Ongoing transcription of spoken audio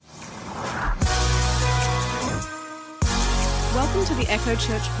Welcome to the Echo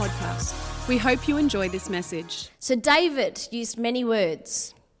Church podcast. We hope you enjoy this message. So David used many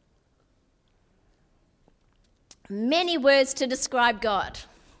words to describe God.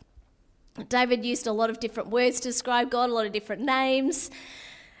 David used a lot of different words to describe God, a lot of different names.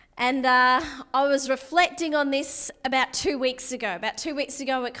 And I was reflecting on this about 2 weeks ago. About 2 weeks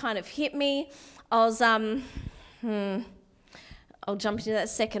ago, it kind of hit me. I was, I'll jump into that in a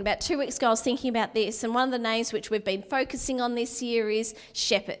second. About 2 weeks ago, I was thinking about this, and one of the names which we've been focusing on this year is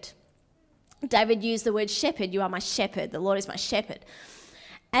shepherd. David used the word shepherd. You are my shepherd. The Lord is my shepherd.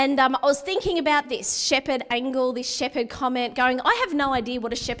 And I was thinking about this shepherd angle, this shepherd comment, going, I have no idea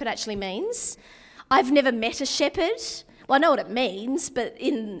what a shepherd actually means. I've never met a shepherd. Well, I know what it means, but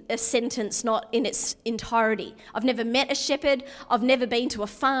in a sentence, not in its entirety. I've never met a shepherd. I've never been to a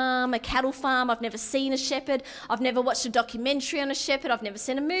farm, a cattle farm. I've never seen a shepherd. I've never watched a documentary on a shepherd. I've never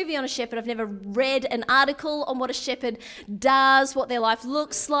seen a movie on a shepherd. I've never read an article on what a shepherd does, what their life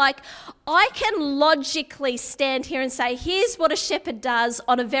looks like. I can logically stand here and say, here's what a shepherd does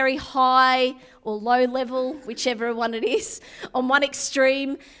on a very high or low level, whichever one it is, on one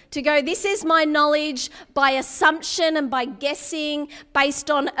extreme, to go, this is my knowledge by assumption and by guessing based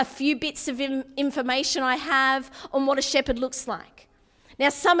on a few bits of information I have on what a shepherd looks like. Now,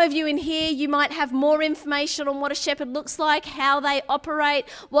 some of you in here, you might have more information on what a shepherd looks like, how they operate,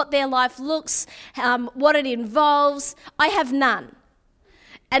 what their life looks, what it involves. I have none.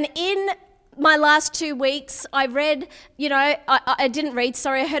 And in my last 2 weeks, I read, I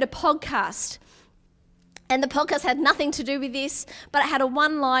heard a podcast. And the podcast had nothing to do with this, but it had a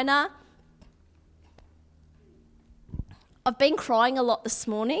one-liner. I've been crying a lot this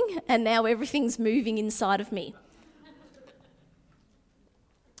morning, and now everything's moving inside of me.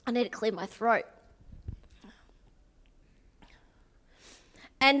 I need to clear my throat.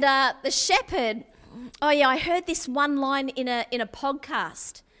 And the shepherd, I heard this one line in a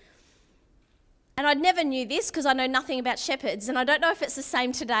podcast. And I never knew this because I know nothing about shepherds, and I don't know if it's the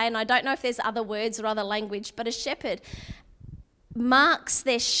same today, and I don't know if there's other words or other language, but a shepherd marks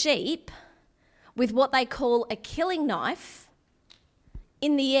their sheep with what they call a killing knife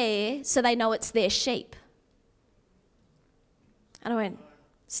in the air so they know it's their sheep. And I went,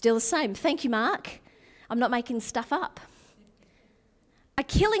 still the same. Thank you, Mark. I'm not making stuff up. A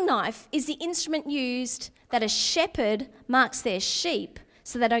killing knife is the instrument used that a shepherd marks their sheep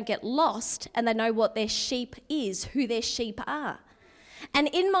so they don't get lost and they know what their sheep is, who their sheep are. And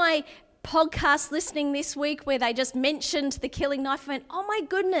in my podcast listening this week where they just mentioned the killing knife, I went, oh my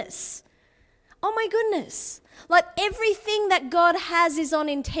goodness. Like everything that God has is on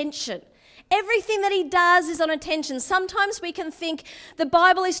intention. Everything that he does is on intention. Sometimes we can think the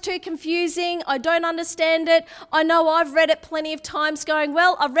Bible is too confusing. I don't understand it. I know I've read it plenty of times going,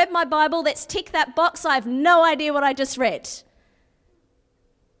 well, I've read my Bible. Let's tick that box. I have no idea what I just read.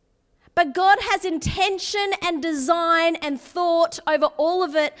 But God has intention and design and thought over all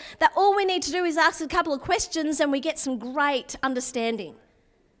of it, that all we need to do is ask a couple of questions and we get some great understanding.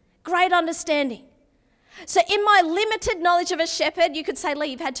 Great understanding. So in my limited knowledge of a shepherd, you could say, Leigh,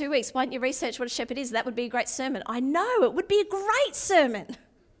 you've had 2 weeks. Why don't you research what a shepherd is? That would be a great sermon. I know, it would be a great sermon.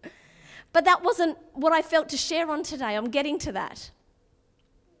 But that wasn't what I felt to share on today. I'm getting to that.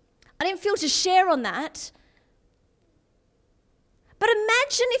 I didn't feel to share on that. But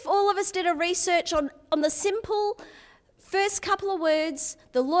imagine if all of us did a research on the simple first couple of words,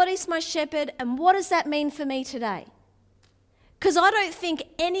 the Lord is my shepherd, and what does that mean for me today? Because I don't think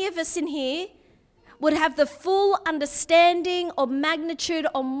any of us in here would have the full understanding or magnitude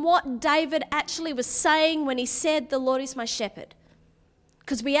on what David actually was saying when he said, the Lord is my shepherd.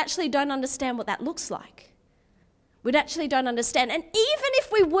 Because we actually don't understand what that looks like. We actually don't understand. And even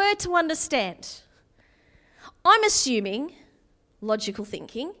if we were to understand, I'm assuming, logical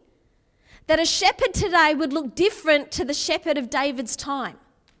thinking, that a shepherd today would look different to the shepherd of David's time.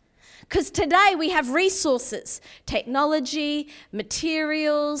 Because today we have resources, technology,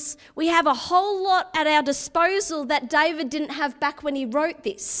 materials. We have a whole lot at our disposal that David didn't have back when he wrote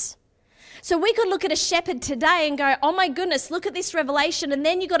this. So we could look at a shepherd today and go, oh my goodness, look at this revelation. And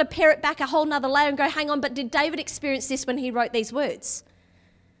then you've got to pare it back a whole nother layer and go, hang on, but did David experience this when he wrote these words?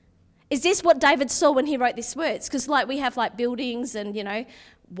 Is this what David saw when he wrote these words? Because we have buildings and,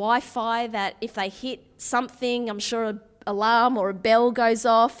 Wi-Fi that if they hit something, I'm sure an alarm or a bell goes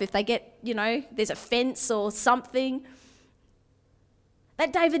off. If they get, there's a fence or something.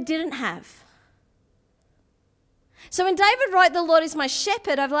 That David didn't have. So when David wrote, the Lord is my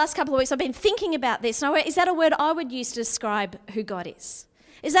shepherd, over the last couple of weeks, I've been thinking about this. And I went, is that a word I would use to describe who God is?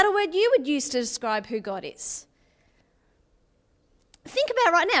 Is that a word you would use to describe who God is? Think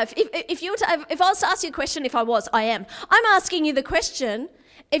about right now, if I was to ask you a question, I'm asking you the question,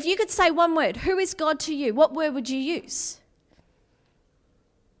 if you could say one word, who is God to you, what word would you use?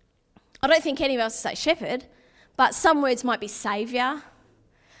 I don't think any of us say shepherd, but some words might be saviour,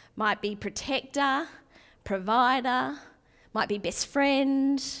 might be protector, provider, might be best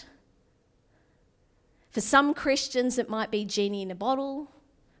friend. For some Christians, it might be genie in a bottle,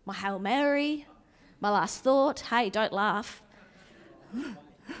 my Hail Mary, my last thought. Hey, don't laugh.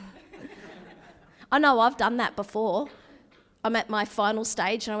 I know I've done that before. I'm at my final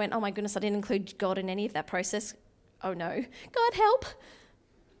stage and I went, oh my goodness, I didn't include God in any of that process. Oh no, God help.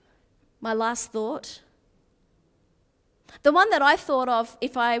 My last thought. The one that I thought of,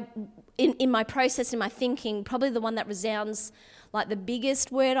 in my process, in my thinking, probably the one that resounds like the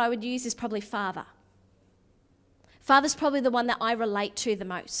biggest word I would use is probably Father. Father's probably the one that I relate to the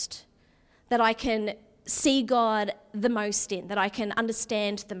most, that I can see God the most in, that I can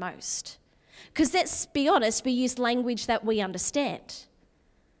understand the most. Because let's be honest, we use language that we understand.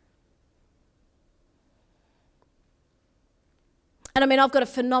 And I mean, I've got a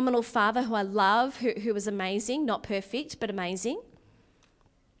phenomenal father who I love, who is amazing, not perfect, but amazing.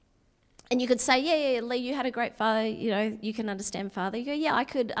 And you could say, yeah, Leigh, you had a great father, you can understand father. You go, yeah, I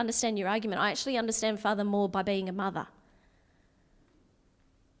could understand your argument. I actually understand father more by being a mother.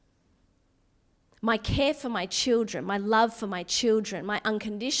 My care for my children, my love for my children, my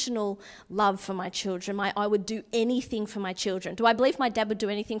unconditional love for my children, I would do anything for my children. Do I believe my dad would do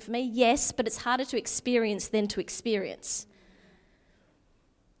anything for me? Yes, but it's harder to experience than to experience.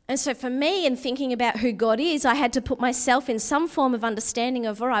 And so for me, in thinking about who God is, I had to put myself in some form of understanding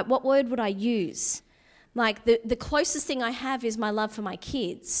of, all right, what word would I use? Like the closest thing I have is my love for my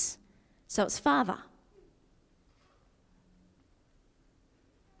kids. So it's Father.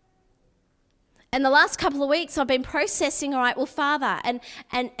 And the last couple of weeks I've been processing, all right, well, Father,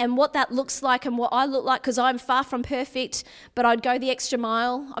 and what that looks like and what I look like, because I'm far from perfect, but I'd go the extra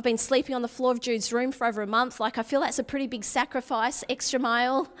mile. I've been sleeping on the floor of Jude's room for over a month. Like, I feel that's a pretty big sacrifice, extra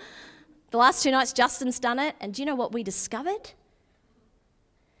mile. The last 2 nights, Justin's done it. And do you know what we discovered?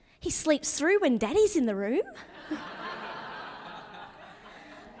 He sleeps through when Daddy's in the room.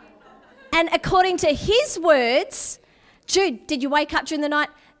 And according to his words, Jude, did you wake up during the night?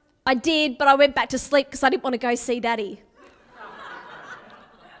 I did, but I went back to sleep because I didn't want to go see Daddy.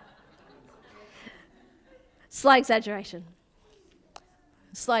 Slight exaggeration.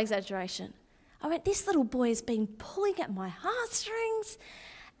 I went, this little boy has been pulling at my heartstrings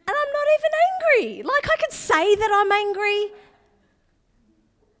and I'm not even angry. Like, I could say that I'm angry,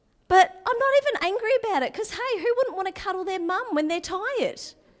 but I'm not even angry about it because, hey, who wouldn't want to cuddle their mum when they're tired?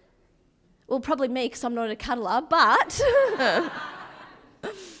 Well, probably me because I'm not a cuddler, but...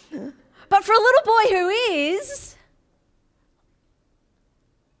 But for a little boy who is,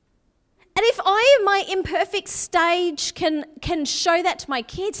 and if I in my imperfect stage can show that to my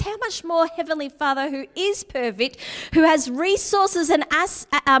kids, how much more Heavenly Father, who is perfect, who has resources and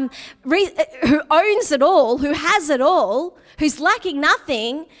who owns it all, who has it all, who's lacking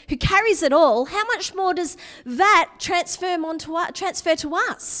nothing, who carries it all, how much more does that transfer to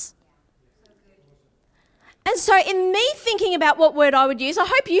us? And so in me thinking about what word I would use, I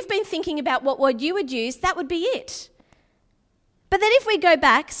hope you've been thinking about what word you would use, that would be it. But then if we go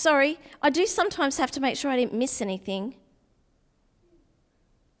back, I do sometimes have to make sure I didn't miss anything.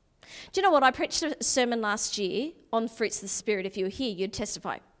 Do you know what? I preached a sermon last year on fruits of the Spirit. If you were here, you'd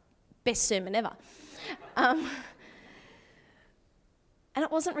testify. Best sermon ever. And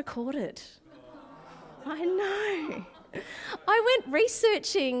it wasn't recorded. I know. I went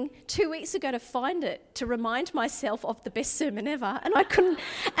researching 2 weeks ago to find it, to remind myself of the best sermon ever, and I couldn't.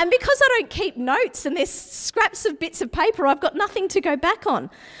 And because I don't keep notes and there's scraps of bits of paper, I've got nothing to go back on.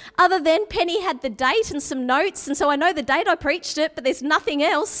 Other than Penny had the date and some notes, and so I know the date I preached it, but there's nothing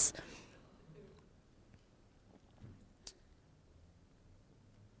else.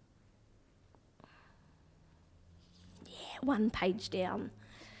 Yeah, 1 page down.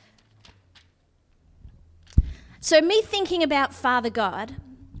 So me thinking about Father God,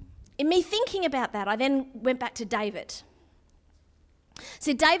 in me thinking about that, I then went back to David.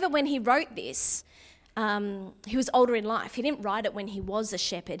 So David, when he wrote this, he was older in life. He didn't write it when he was a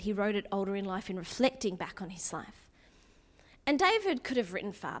shepherd. He wrote it older in life in reflecting back on his life. And David could have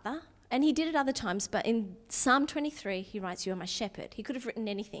written Father, and he did it other times, but in Psalm 23, he writes, you are my shepherd. He could have written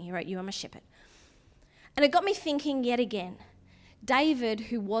anything. He wrote, you are my shepherd. And it got me thinking yet again, David,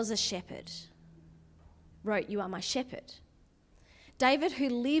 who was a shepherd, wrote, you are my shepherd. David, who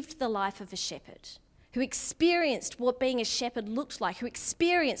lived the life of a shepherd, who experienced what being a shepherd looked like, who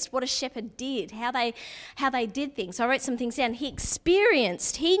experienced what a shepherd did, how they did things. I wrote some things down.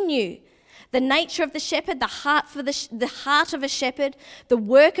 He knew the nature of the shepherd, the heart of a shepherd, the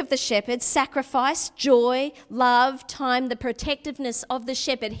work of the shepherd, sacrifice, joy, love, time, the protectiveness of the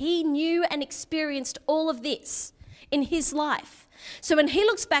shepherd. He knew and experienced all of this in his life. So when he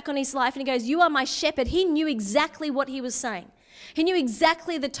looks back on his life and he goes, "You are my shepherd," he knew exactly what he was saying. He knew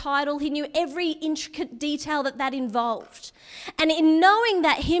exactly the title. He knew every intricate detail that involved. And in knowing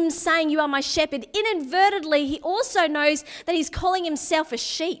that, him saying, "You are my shepherd," inadvertently, he also knows that he's calling himself a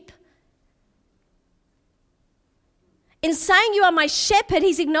sheep. In saying, "You are my shepherd,"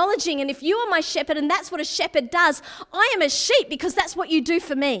 he's acknowledging, and if you are my shepherd, and that's what a shepherd does, I am a sheep because that's what you do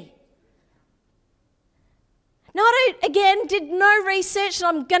for me. Now, did no research, and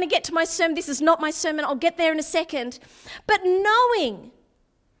I'm going to get to my sermon. This is not my sermon. I'll get there in a second. But knowing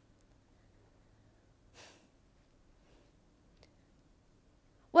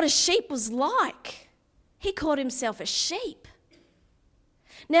what a sheep was like, he called himself a sheep.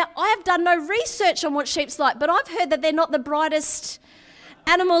 Now, I have done no research on what sheep's like, but I've heard that they're not the brightest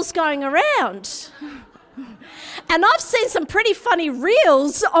animals going around. And I've seen some pretty funny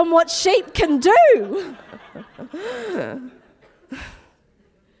reels on what sheep can do.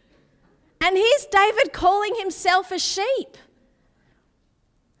 And here's David calling himself a sheep.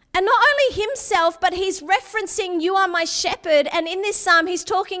 And not only himself, but he's referencing, "You are my shepherd." And in this psalm, he's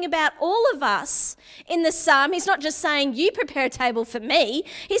talking about all of us in the psalm. He's not just saying, "You prepare a table for me."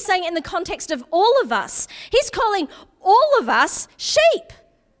 He's saying it in the context of all of us. He's calling all of us sheep.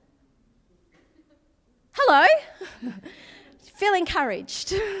 Hello? Feel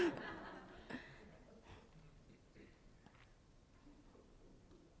encouraged.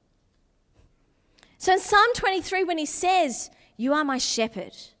 So in Psalm 23, when he says, "You are my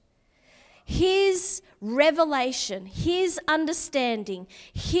shepherd," his revelation, his understanding,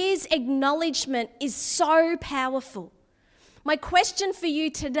 his acknowledgement is so powerful. My question for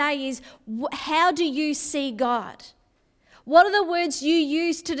you today is, how do you see God? What are the words you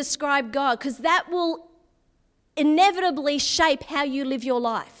use to describe God? Because that will inevitably shape how you live your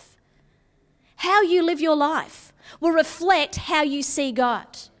life. How you live your life will reflect how you see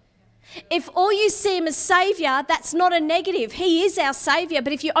God. If all you see him as Saviour, that's not a negative. He is our Saviour.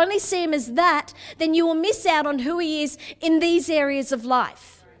 But if you only see him as that, then you will miss out on who he is in these areas of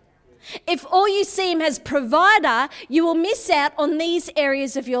life. If all you see him as provider, you will miss out on these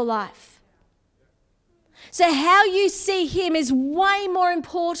areas of your life. So how you see him is way more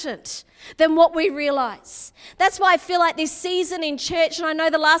important than what we realise. That's why I feel like this season in church, and I know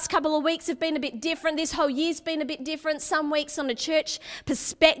the last couple of weeks have been a bit different, this whole year's been a bit different, some weeks on a church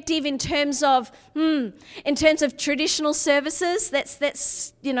perspective in terms of traditional services,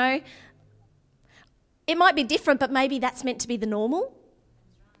 that's you know, it might be different, but maybe that's meant to be the normal.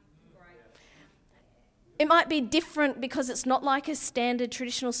 It might be different because it's not like a standard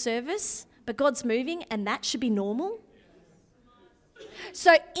traditional service, but God's moving and that should be normal.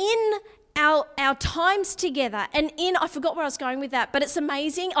 So in our times together and I forgot where I was going with that, but it's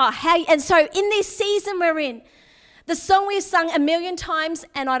amazing. And so in this season we're in, the song we've sung 1,000,000 times,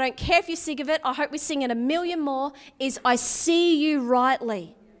 and I don't care if you sing of it, I hope we sing it 1,000,000 more, is "I see you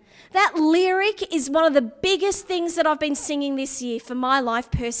rightly." That lyric is one of the biggest things that I've been singing this year for my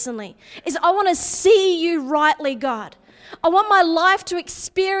life personally, is I want to see you rightly, God. I want my life to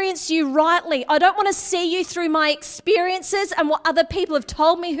experience you rightly. I don't want to see you through my experiences and what other people have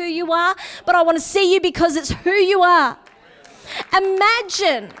told me who you are, but I want to see you because it's who you are.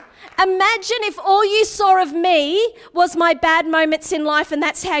 Imagine if all you saw of me was my bad moments in life and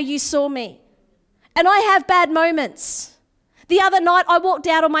that's how you saw me. And I have bad moments. The other night I walked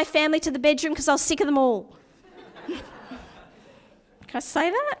out on my family to the bedroom because I was sick of them all. Can I say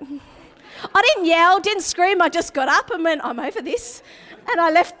that? I didn't yell, didn't scream, I just got up and went, "I'm over this." And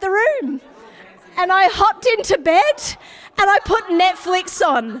I left the room. And I hopped into bed and I put Netflix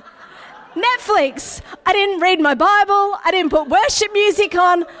on. Netflix. I didn't read my Bible, I didn't put worship music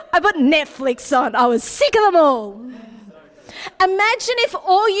on, I put Netflix on. I was sick of them all. Imagine if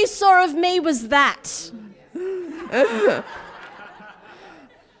all you saw of me was that.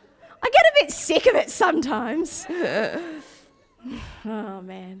 I get a bit sick of it sometimes. Oh,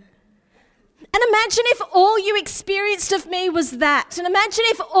 man. And imagine if all you experienced of me was that. And imagine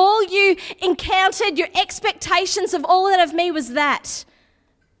if all you encountered, your expectations of all that of me was that.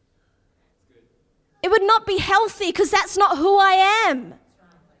 It would not be healthy because that's not who I am.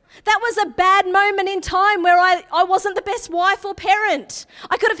 That was a bad moment in time where I wasn't the best wife or parent.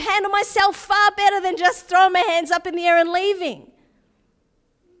 I could have handled myself far better than just throwing my hands up in the air and leaving.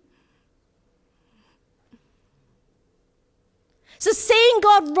 So seeing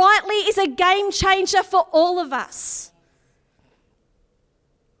God rightly is a game changer for all of us.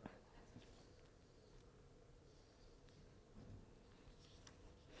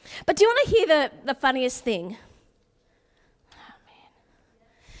 But do you want to hear the funniest thing? Oh, man.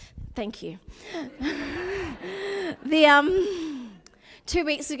 Thank you. 2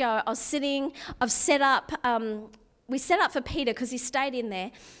 weeks ago, we set up for Peter because he stayed in there,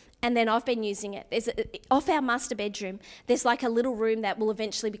 and then I've been using it. Off our master bedroom, there's like a little room that will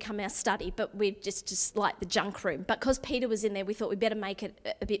eventually become our study, but we're just like the junk room. But because Peter was in there, we thought we'd better make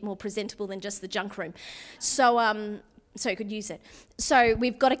it a bit more presentable than just the junk room. So you could use it. So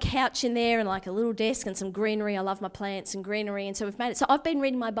we've got a couch in there and like a little desk and some greenery. I love my plants and greenery, and so we've made it. So I've been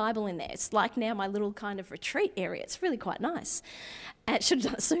reading my Bible in there. It's like now my little kind of retreat area. It's really quite nice. And I should have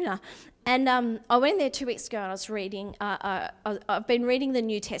done it sooner. And I went in there 2 weeks ago and I was reading. I've been reading the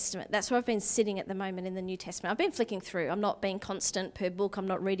New Testament. That's where I've been sitting at the moment in the New Testament. I've been flicking through. I'm not being constant per book. I'm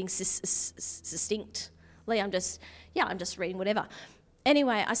not reading succinctly. I'm just reading whatever.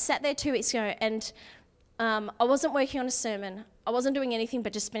 Anyway, I sat there 2 weeks ago and I wasn't working on a sermon. I wasn't doing anything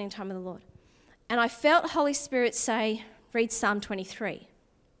but just spending time with the Lord. And I felt Holy Spirit say, read Psalm 23.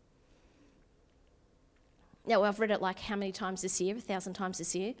 Now, well, I've read it like how many times this year? 1,000 times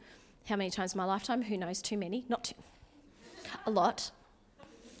this year. How many times in my lifetime? Who knows? Too many. Not too. A lot.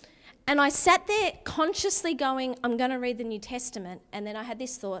 And I sat there consciously going, I'm going to read the New Testament. And then I had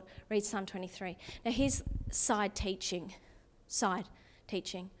this thought, read Psalm 23. Now, here's side teaching.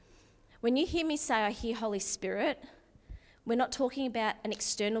 When you hear me say I hear Holy Spirit, we're not talking about an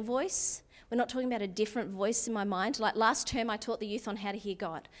external voice. We're not talking about a different voice in my mind. Like last term, I taught the youth on how to hear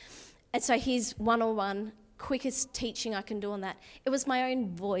God. And so here's one-on-one, quickest teaching I can do on that. It was my own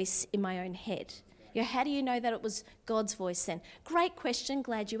voice in my own head. How do you know that it was God's voice then? Great question,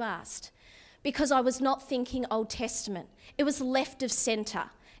 glad you asked. Because I was not thinking Old Testament. It was left of centre.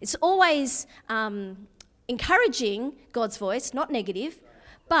 It's always encouraging God's voice, not negative,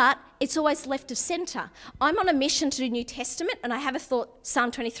 but it's always left of centre. I'm on a mission to do New Testament and I have a thought,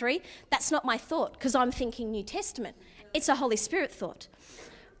 Psalm 23. That's not my thought because I'm thinking New Testament. It's a Holy Spirit thought.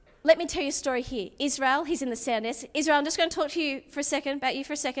 Let me tell you a story here. Israel, he's in the sound desk. Israel, I'm just going to talk to you for a second, about you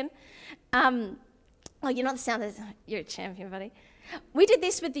for a second. You're not the sound desk. You're a champion, buddy. We did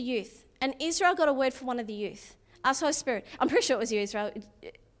this with the youth, and Israel got a word from one of the youth. Ask Holy Spirit. I'm pretty sure it was you, Israel.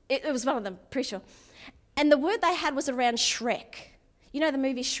 It was one of them, pretty sure. And the word they had was around Shrek. You know the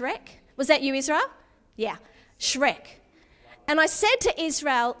movie Shrek? Was that you, Israel? Yeah, Shrek. And I said to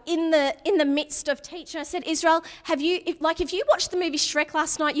Israel in the midst of teaching, I said, Israel, if you watched the movie Shrek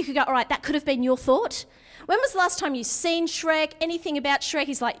last night, you could go, all right, that could have been your thought. When was the last time you seen Shrek? Anything about Shrek?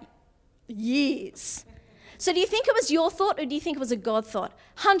 He's like, years. So do you think it was your thought or do you think it was a God thought?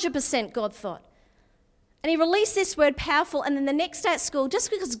 100% God thought. And he released this word, powerful, and then the next day at school,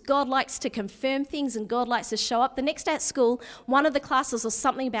 just because God likes to confirm things and God likes to show up, the next day at school, one of the classes or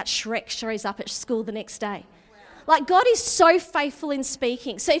something about Shrek shows up at school the next day. Like, God is so faithful in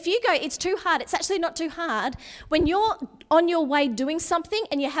speaking. So if you go, it's too hard, it's actually not too hard. When you're on your way doing something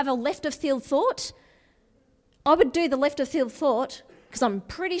and you have a left of field thought, I would do the left of field thought because I'm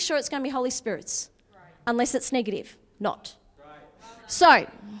pretty sure it's going to be Holy Spirit's, unless it's negative, not. So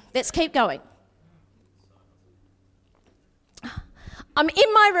let's keep going. I'm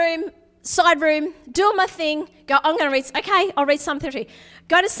in my room, side room, doing my thing. Go, I'm going to read. Okay, I'll read Psalm 33.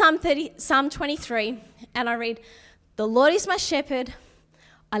 Go to Psalm 23, and I read, "The Lord is my shepherd,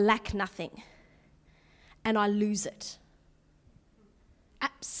 I lack nothing, and I lose it.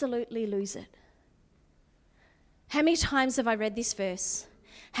 Absolutely lose it." How many times have I read this verse?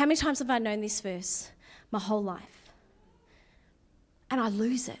 How many times have I known this verse? My whole life. And I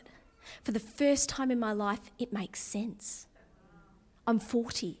lose it. For the first time in my life, it makes sense. I'm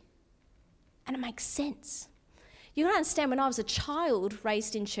 40, and it makes sense. You got to understand, when I was a child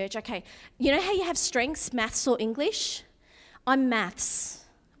raised in church, okay, you know how you have strengths, maths or English? I'm maths,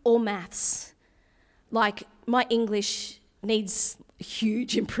 all maths. Like, my English needs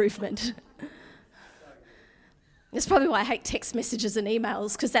huge improvement. That's probably why I hate text messages and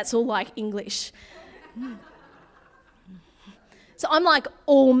emails, because that's all like English. So I'm like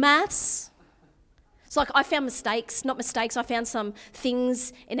all maths. It's like I found not mistakes, I found some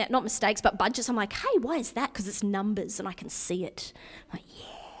things in it, not mistakes, but budgets. I'm like, hey, why is that? Because it's numbers and I can see it. I'm like, yeah.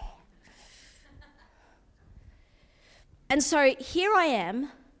 And so here I am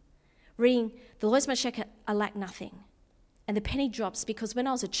reading, "The Lord is my shepherd, I lack nothing." And the penny drops because when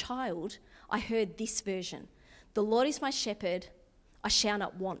I was a child, I heard this version. "The Lord is my shepherd, I shall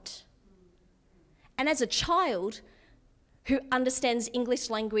not want." And as a child who understands English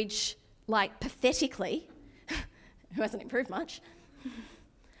language like pathetically, who hasn't improved much.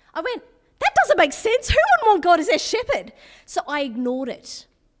 I went, that doesn't make sense. Who wouldn't want God as their shepherd? So I ignored it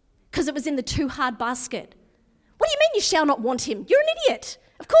because it was in the too hard basket. What do you mean you shall not want him? You're an idiot.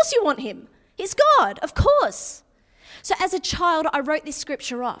 Of course you want him. He's God, of course. So as a child, I wrote this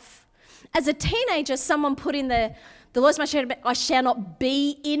scripture off. As a teenager, someone put in the Lord's my shepherd, I shall not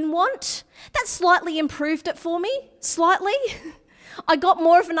be in want. That slightly improved it for me, slightly. I got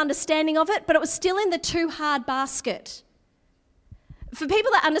more of an understanding of it, but it was still in the too hard basket. For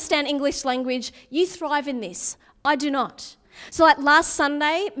people that understand English language, you thrive in this. I do not. So like last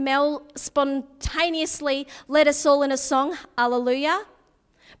Sunday, Mel spontaneously led us all in a song, Hallelujah.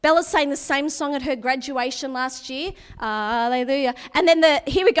 Bella sang the same song at her graduation last year, Hallelujah. And then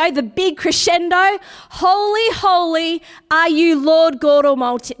here we go, the big crescendo, Holy, holy are you, Lord God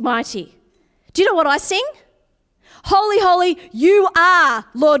Almighty. Do you know what I sing? Holy, holy, you are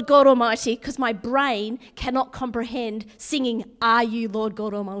Lord God Almighty, because my brain cannot comprehend singing, are you Lord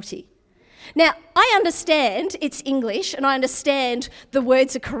God Almighty? Now, I understand it's English, and I understand the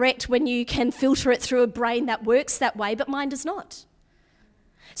words are correct when you can filter it through a brain that works that way, but mine does not.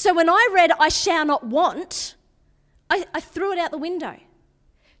 So when I read, I shall not want, I threw it out the window.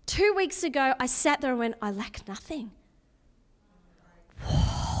 2 weeks ago, I sat there and went, I lack nothing.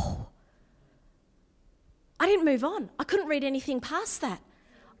 Whoa. I didn't move on. I couldn't read anything past that.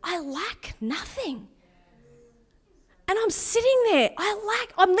 I lack nothing. And I'm sitting there,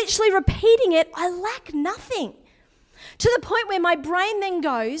 I'm literally repeating it, I lack nothing. To the point where my brain then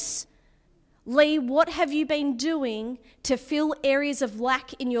goes, Leigh, what have you been doing to fill areas of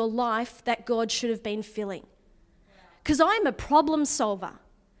lack in your life that God should have been filling? Because I'm a problem solver.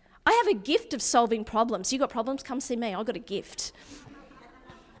 I have a gift of solving problems. You got problems? Come see me. I've got a gift.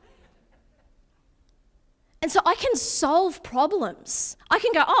 And so I can solve problems. I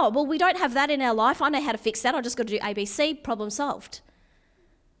can go, oh, well, we don't have that in our life. I know how to fix that. I just got to do ABC, problem solved.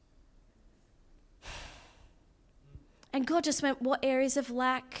 And God just went, what areas of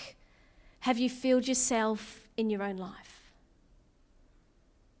lack have you filled yourself in your own life?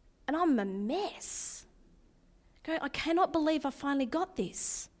 And I'm a mess. I cannot believe I finally got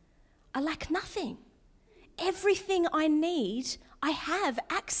this. I lack nothing. Everything I need, I have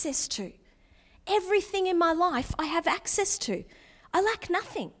access to. Everything in my life, I have access to. I lack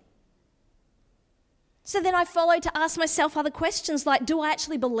nothing. So then I followed to ask myself other questions like, do I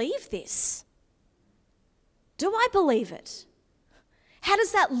actually believe this? Do I believe it? How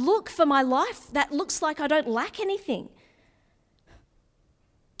does that look for my life? That looks like I don't lack anything.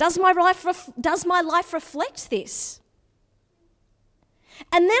 Does my life reflect this?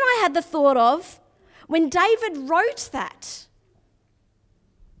 And then I had the thought of, when David wrote that,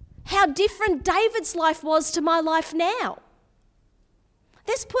 how different David's life was to my life now.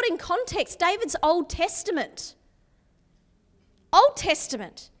 Let's put in context David's Old Testament. Old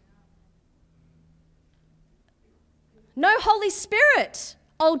Testament. No Holy Spirit,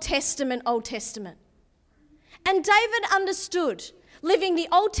 Old Testament, Old Testament. And David understood, living the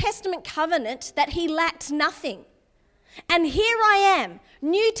Old Testament covenant, that he lacked nothing. And here I am,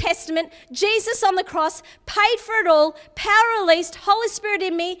 New Testament, Jesus on the cross, paid for it all, power released, Holy Spirit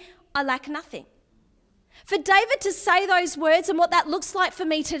in me, I lack nothing. For David to say those words and what that looks like for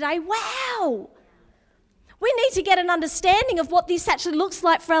me today, wow! We need to get an understanding of what this actually looks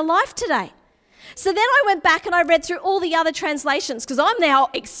like for our life today. So then I went back and I read through all the other translations because I'm now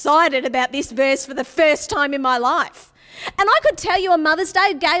excited about this verse for the first time in my life. And I could tell you on Mother's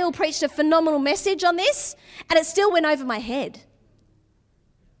Day, Gail preached a phenomenal message on this and it still went over my head.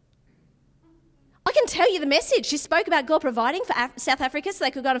 I can tell you the message. She spoke about God providing for South Africa so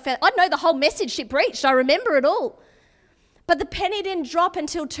they could go on. I know the whole message she preached. I remember it all. But the penny didn't drop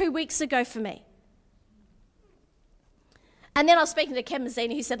until 2 weeks ago for me. And then I was speaking to Ken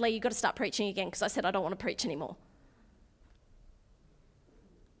Mazzini, who said, Leigh, you've got to start preaching again, because I said I don't want to preach anymore.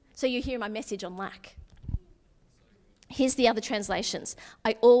 So you hear my message on lack. Here's the other translations.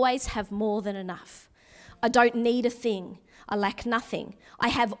 I always have more than enough. I don't need a thing. I lack nothing. I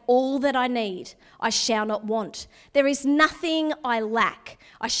have all that I need. I shall not want. There is nothing I lack.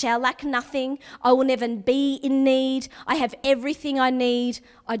 I shall lack nothing. I will never be in need. I have everything I need.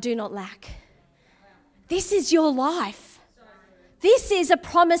 I do not lack. This is your life. This is a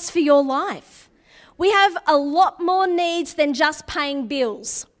promise for your life. We have a lot more needs than just paying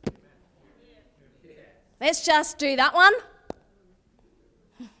bills. Let's just do that one.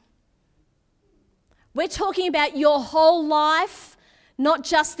 We're talking about your whole life, not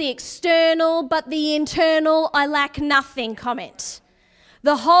just the external, but the internal, I lack nothing comment.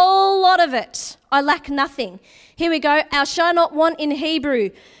 The whole lot of it, I lack nothing. Here we go. Our shall not want in Hebrew,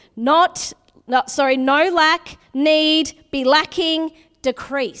 not no lack, need, be lacking,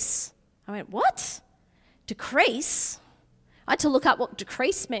 decrease. I went, what? Decrease? I had to look up what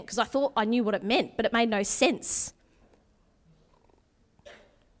decrease meant because I thought I knew what it meant, but it made no sense.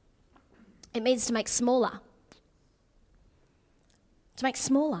 It means to make smaller. To make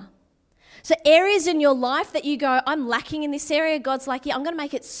smaller. So areas in your life that you go, I'm lacking in this area, God's like, yeah, I'm going to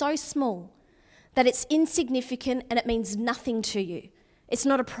make it so small that it's insignificant and it means nothing to you. It's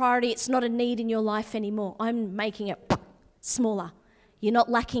not a priority, it's not a need in your life anymore. I'm making it smaller. You're not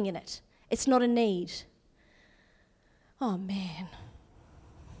lacking in it. It's not a need. Oh, man.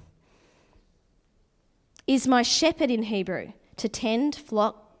 Is my shepherd in Hebrew? To tend,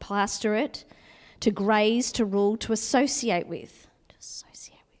 flock, pasture it, to graze, to rule, to associate with.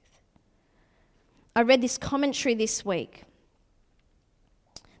 I read this commentary this week.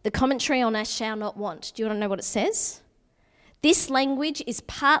 The commentary on I shall not want. Do you want to know what it says? This language is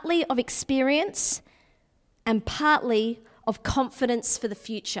partly of experience and partly of confidence for the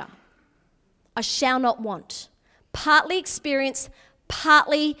future. I shall not want. Partly experience,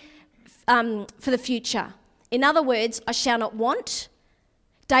 partly for the future. In other words, I shall not want.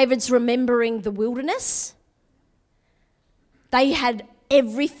 David's remembering the wilderness. They had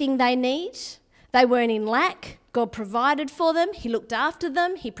everything they need. They weren't in lack. God provided for them. He looked after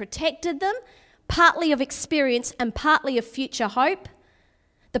them. He protected them. Partly of experience and partly of future hope,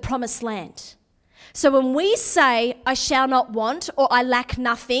 the promised land. So when we say, I shall not want or I lack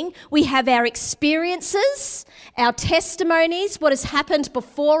nothing, we have our experiences, our testimonies, what has happened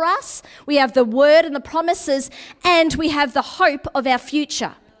before us. We have the word and the promises, and we have the hope of our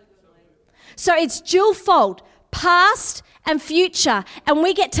future. So it's dual-fold, past and future, and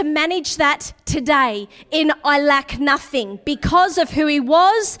we get to manage that today in I lack nothing because of who he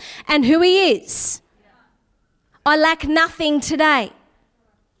was and who he is. I lack nothing today.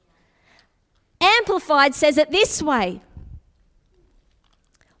 Amplified says it this way: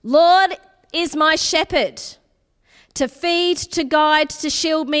 Lord is my shepherd, to feed, to guide, to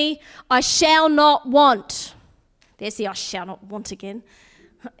shield me, I shall not want. There's the I shall not want again.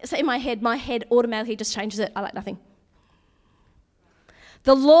 So in my head automatically just changes it. I lack nothing.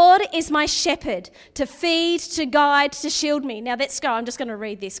 The Lord is my shepherd, to feed, to guide, to shield me. Now let's go. I'm just going to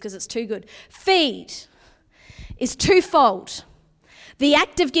read this because it's too good. Feed is twofold. The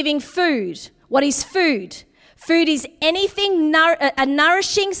act of giving food. What is food? Food is anything, a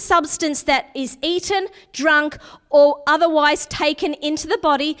nourishing substance that is eaten, drunk, or otherwise taken into the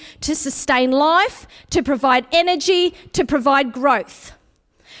body to sustain life, to provide energy, to provide growth.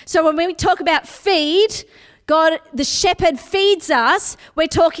 So when we talk about feed, God, the shepherd, feeds us. We're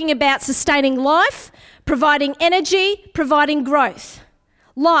talking about sustaining life, providing energy, providing growth.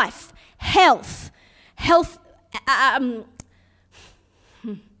 Life, health.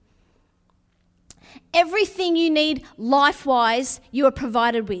 Everything you need life-wise, you are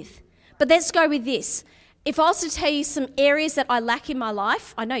provided with. But let's go with this. If I was to tell you some areas that I lack in my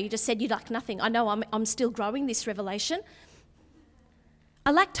life, I know you just said you lack nothing. I know I'm still growing this revelation.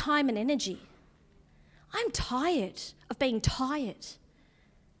 I lack time and energy. I'm tired of being tired.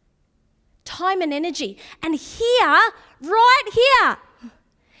 Time and energy. And here, right here,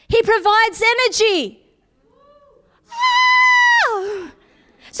 he provides energy. Ah!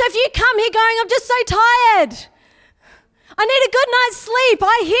 So if you come here going, I'm just so tired, I need a good night's sleep,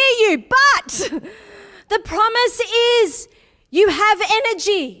 I hear you, but the promise is you have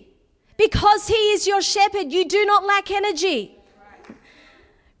energy because he is your shepherd. You do not lack energy.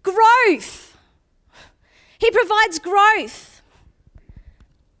 Growth. He provides growth.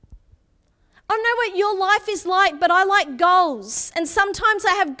 I don't know what your life is like, but I like goals. And sometimes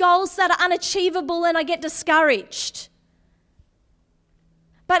I have goals that are unachievable and I get discouraged.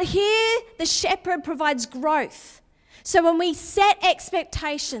 But here, the shepherd provides growth. So when we set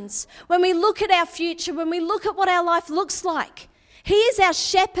expectations, when we look at our future, when we look at what our life looks like, he is our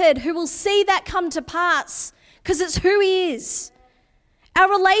shepherd who will see that come to pass because it's who he is. Our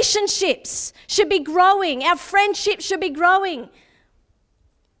relationships should be growing. Our friendships should be growing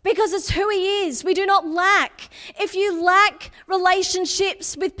because it's who he is. We do not lack. If you lack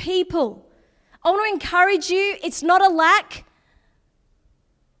relationships with people, I want to encourage you, it's not a lack.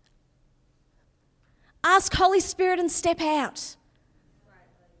 Ask Holy Spirit and step out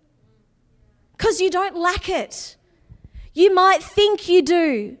because you don't lack it. You might think you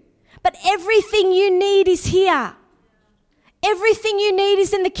do, but everything you need is here. Everything you need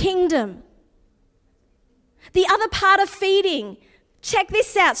is in the kingdom. The other part of feeding, check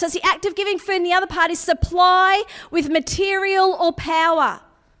this out. So it's the act of giving food, and the other part is supply with material or power.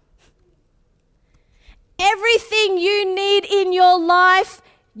 Everything you need in your life,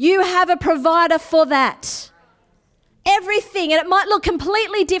 You have a provider for that. Everything. And it might look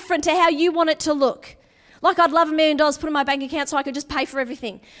completely different to how you want it to look. Like I'd love $1 million put in my bank account so I could just pay for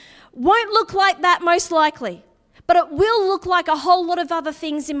everything. Won't look like that most likely. But it will look like a whole lot of other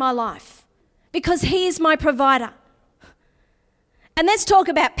things in my life. Because he is my provider. And let's talk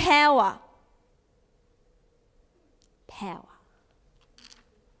about power. Power.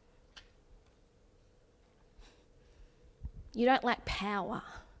 You don't lack power.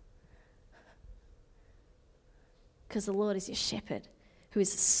 Because the Lord is your shepherd, who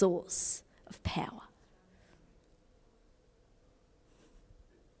is the source of power.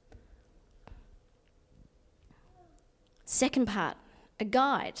 Second part, a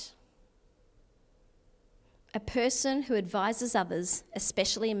guide. A person who advises others,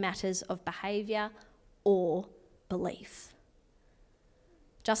 especially in matters of behaviour or belief.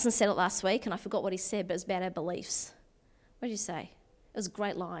 Justin said it last week, and I forgot what he said, but it was about our beliefs. What did you say? It was a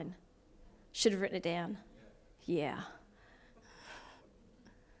great line. Should have written it down. Yeah.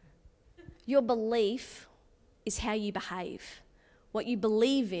 Your belief is how you behave. What you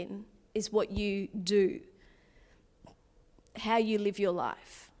believe in is what you do. How you live your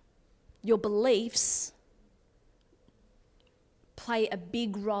life. Your beliefs play a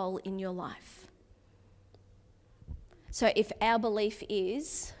big role in your life. So if our belief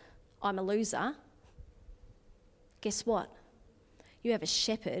is, I'm a loser, guess what? You have a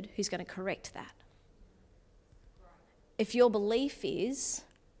shepherd who's going to correct that. If your belief is,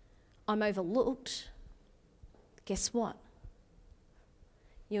 I'm overlooked, guess what?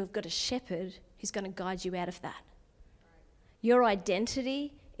 You've got a shepherd who's going to guide you out of that. Your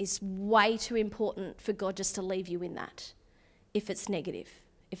identity is way too important for God just to leave you in that, if it's negative,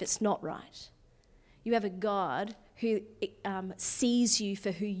 if it's not right. You have a God who sees you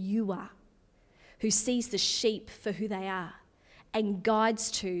for who you are, who sees the sheep for who they are, and guides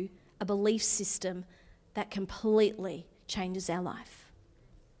to a belief system that completely changes our life.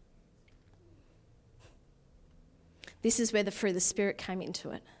 This is where the fruit of the Spirit came into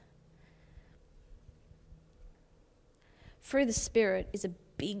it. Fruit of the Spirit is a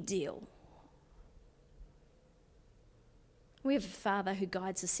big deal. We have a Father who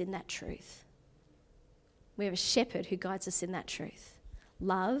guides us in that truth. We have a shepherd who guides us in that truth.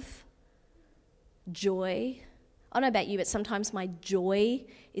 Love, joy. I don't know about you, but sometimes my joy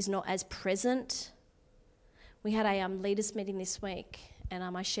is not as present. We had a leaders meeting this week, and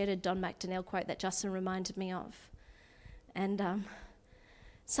I shared a Don McDonnell quote that Justin reminded me of. And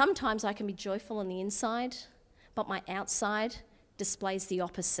sometimes I can be joyful on the inside, but my outside displays the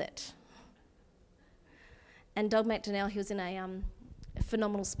opposite. And Don McDonnell, he was in a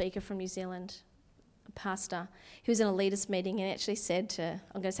phenomenal speaker from New Zealand, a pastor. He was in a leaders meeting and actually said to,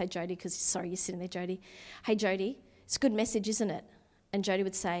 I'm going to say Jody because, sorry, you're sitting there, Jody. Hey, Jody, it's a good message, isn't it? And Jody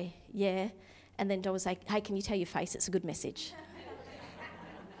would say, yeah. And then Don would say, hey, can you tell your face it's a good message?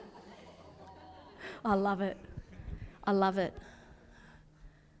 I love it. I love it.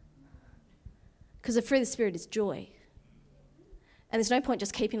 Because the fruit of the Spirit is joy. And there's no point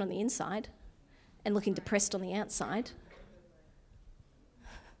just keeping on the inside and looking depressed on the outside.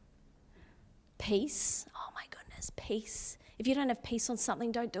 Peace. Oh my goodness, peace. If you don't have peace on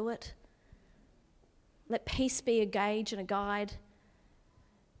something, don't do it. Let peace be a gauge and a guide.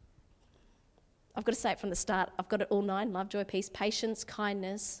 I've got to say it from the start. I've got it all 9. Love, joy, peace, patience,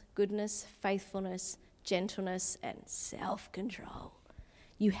 kindness, goodness, faithfulness, gentleness, and self-control.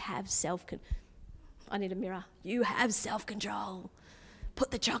 You have self-control. I need a mirror. You have self-control.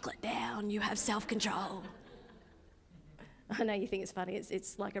 Put the chocolate down. You have self-control. I know you think it's funny.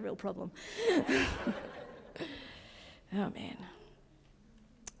 It's like a real problem. Oh, man.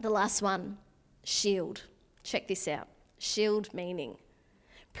 The last one, shield. Check this out. Shield meaning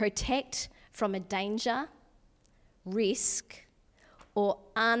protect from a danger, risk, or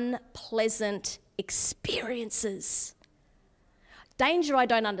unpleasant experiences. Danger I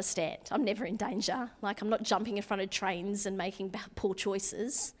don't understand. I'm never in danger. Like I'm not jumping in front of trains and making poor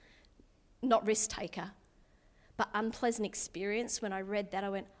choices. Not risk taker. But unpleasant experience, when I read that I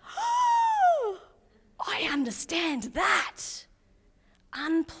went, oh, I understand that.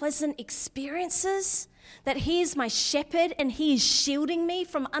 Unpleasant experiences, that he is my shepherd and he is shielding me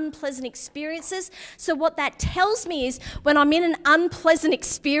from unpleasant experiences. So what that tells me is when I'm in an unpleasant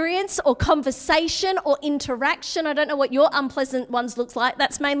experience or conversation or interaction, I don't know what your unpleasant ones looks like,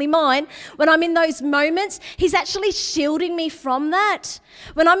 that's mainly mine. When I'm in those moments, he's actually shielding me from that.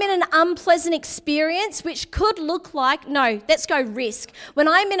 When I'm in an unpleasant experience, which could look like, no, let's go risk. When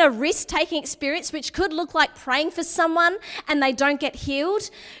I'm in a risk-taking experience, which could look like praying for someone and they don't get healed,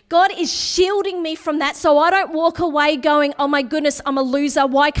 God is shielding me from that so I don't walk away going, oh my goodness, I'm a loser.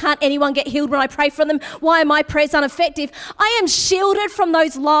 Why can't anyone get healed when I pray for them? Why are my prayers ineffective? I am shielded from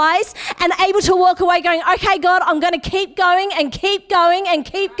those lies and able to walk away going, okay, God, I'm going to keep going and keep going and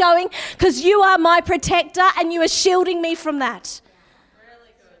keep going because you are my protector and you are shielding me from that.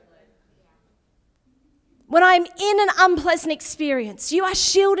 When I'm in an unpleasant experience, you are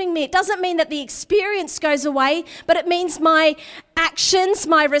shielding me. It doesn't mean that the experience goes away, but it means my actions,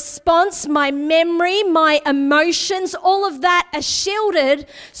 my response, my memory, my emotions, all of that are shielded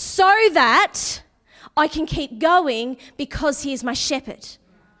so that I can keep going because he is my shepherd.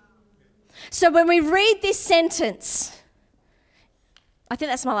 So when we read this sentence, I think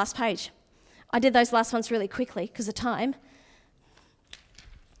that's my last page. I did those last ones really quickly because of time.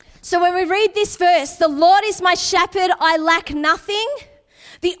 So when we read this verse, the Lord is my shepherd, I lack nothing.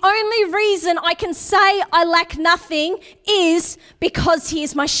 The only reason I can say I lack nothing is because he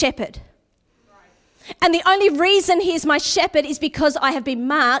is my shepherd. And the only reason he is my shepherd is because I have been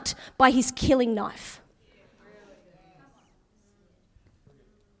marked by his killing knife.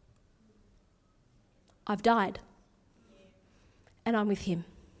 I've died. And I'm with him.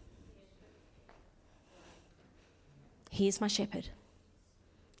 He is my shepherd.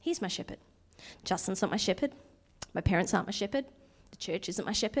 He's my shepherd. Justin's not my shepherd. My parents aren't my shepherd. The church isn't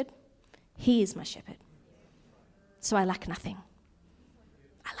my shepherd. He is my shepherd. So I lack nothing.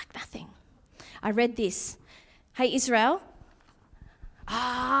 I lack nothing. I read this. Hey, Israel.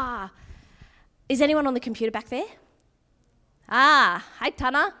 Is anyone on the computer back there? Hey,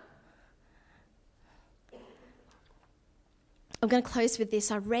 Tana. I'm going to close with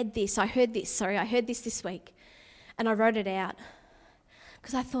this. I heard this week. And I wrote it out.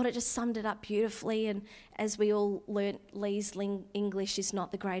 Because I thought it just summed it up beautifully, and as we all learnt, Leigh's English is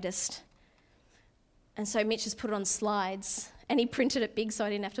not the greatest. And so Mitch has put it on slides, and he printed it big so I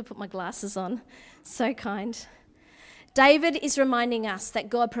didn't have to put my glasses on. So kind. David is reminding us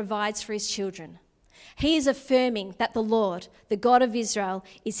that God provides for his children. He is affirming that the Lord, the God of Israel,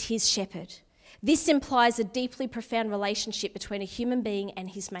 is his shepherd. This implies a deeply profound relationship between a human being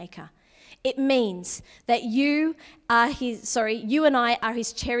and his maker. It means that you and I are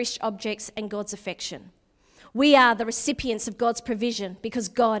his cherished objects and God's affection. We are the recipients of God's provision because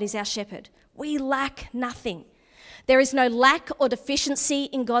God is our shepherd. We lack nothing. There is no lack or deficiency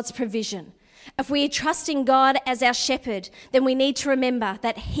in God's provision. If we are trusting God as our shepherd, then we need to remember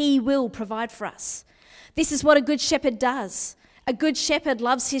that he will provide for us. This is what a good shepherd does. A good shepherd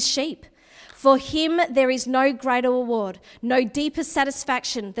loves his sheep. For him, there is no greater reward, no deeper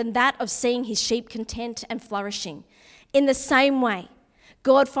satisfaction than that of seeing his sheep content and flourishing. In the same way,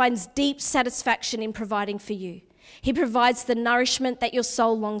 God finds deep satisfaction in providing for you. He provides the nourishment that your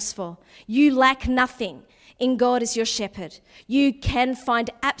soul longs for. You lack nothing in God as your shepherd. You can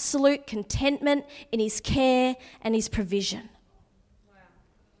find absolute contentment in his care and his provision. Wow.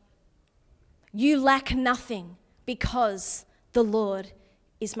 You lack nothing because the Lord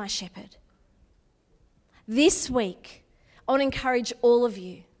is my shepherd. This week, I want to encourage all of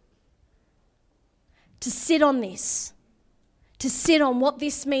you to sit on this, to sit on what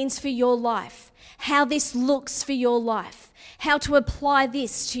this means for your life, how this looks for your life, how to apply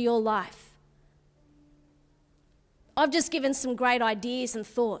this to your life. I've just given some great ideas and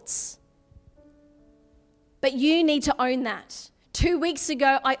thoughts, but you need to own that. 2 weeks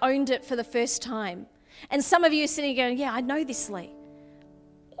ago, I owned it for the first time. And some of you are sitting going, yeah, I know this, Leigh.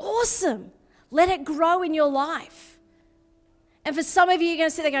 Awesome. Let it grow in your life. And for some of you, you're going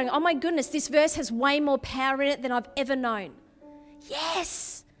to sit there going, oh my goodness, this verse has way more power in it than I've ever known.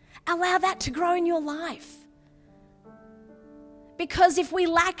 Yes, allow that to grow in your life. Because if we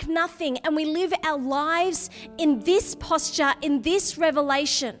lack nothing and we live our lives in this posture, in this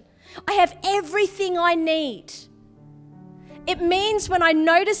revelation, I have everything I need. It means when I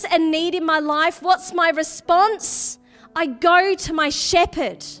notice a need in my life, what's my response? I go to my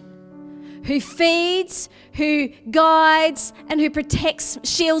shepherd, who feeds, who guides, and who protects,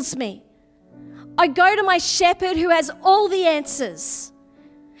 shields me. I go to my shepherd who has all the answers.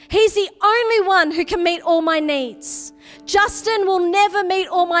 He's the only one who can meet all my needs. Justin will never meet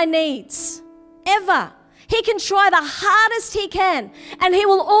all my needs, ever. He can try the hardest he can, and he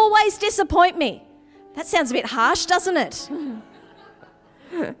will always disappoint me. That sounds a bit harsh, doesn't it?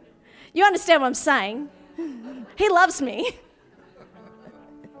 You understand what I'm saying? He loves me.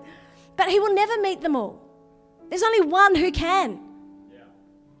 But he will never meet them all. There's only one who can. Yeah.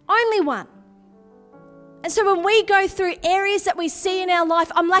 Only one. And so when we go through areas that we see in our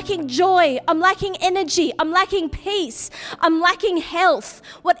life, I'm lacking joy, I'm lacking energy, I'm lacking peace, I'm lacking health.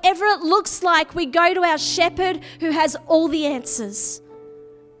 Whatever it looks like, we go to our shepherd who has all the answers,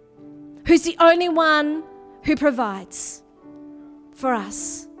 who's the only one who provides for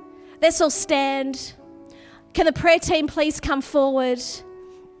us. Let's all stand. Can the prayer team please come forward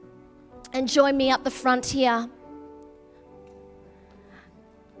and join me up the front here?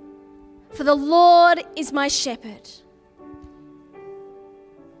 For the Lord is my shepherd.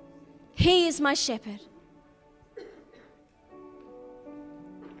 He is my shepherd.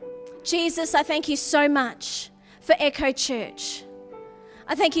 Jesus, I thank you so much for Echo Church.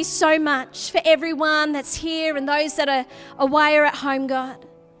 I thank you so much for everyone that's here and those that are away or at home, God.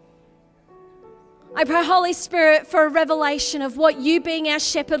 I pray, Holy Spirit, for a revelation of what you being our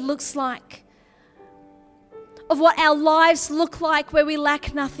shepherd looks like, of what our lives look like where we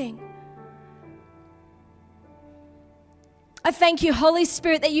lack nothing. I thank you, Holy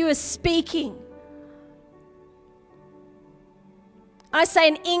Spirit, that you are speaking. I say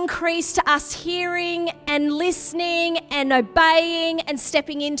an increase to us hearing and listening and obeying and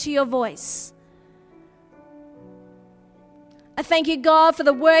stepping into your voice. I thank you, God, for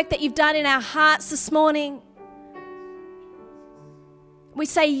the work that you've done in our hearts this morning. We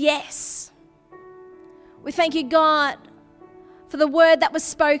say yes. We thank you, God, for the word that was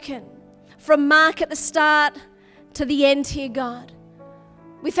spoken from Mark at the start to the end here, God.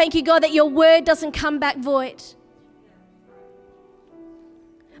 We thank you, God, that your word doesn't come back void,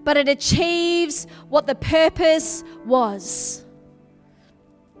 but it achieves what the purpose was.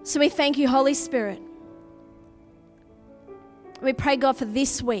 So we thank you, Holy Spirit. We pray, God, for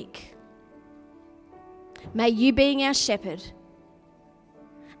this week. May you being our shepherd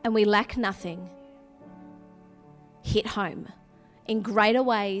and we lack nothing hit home in greater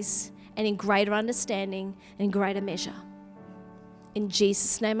ways and in greater understanding and in greater measure. In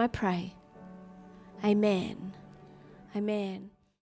Jesus' name I pray. Amen. Amen.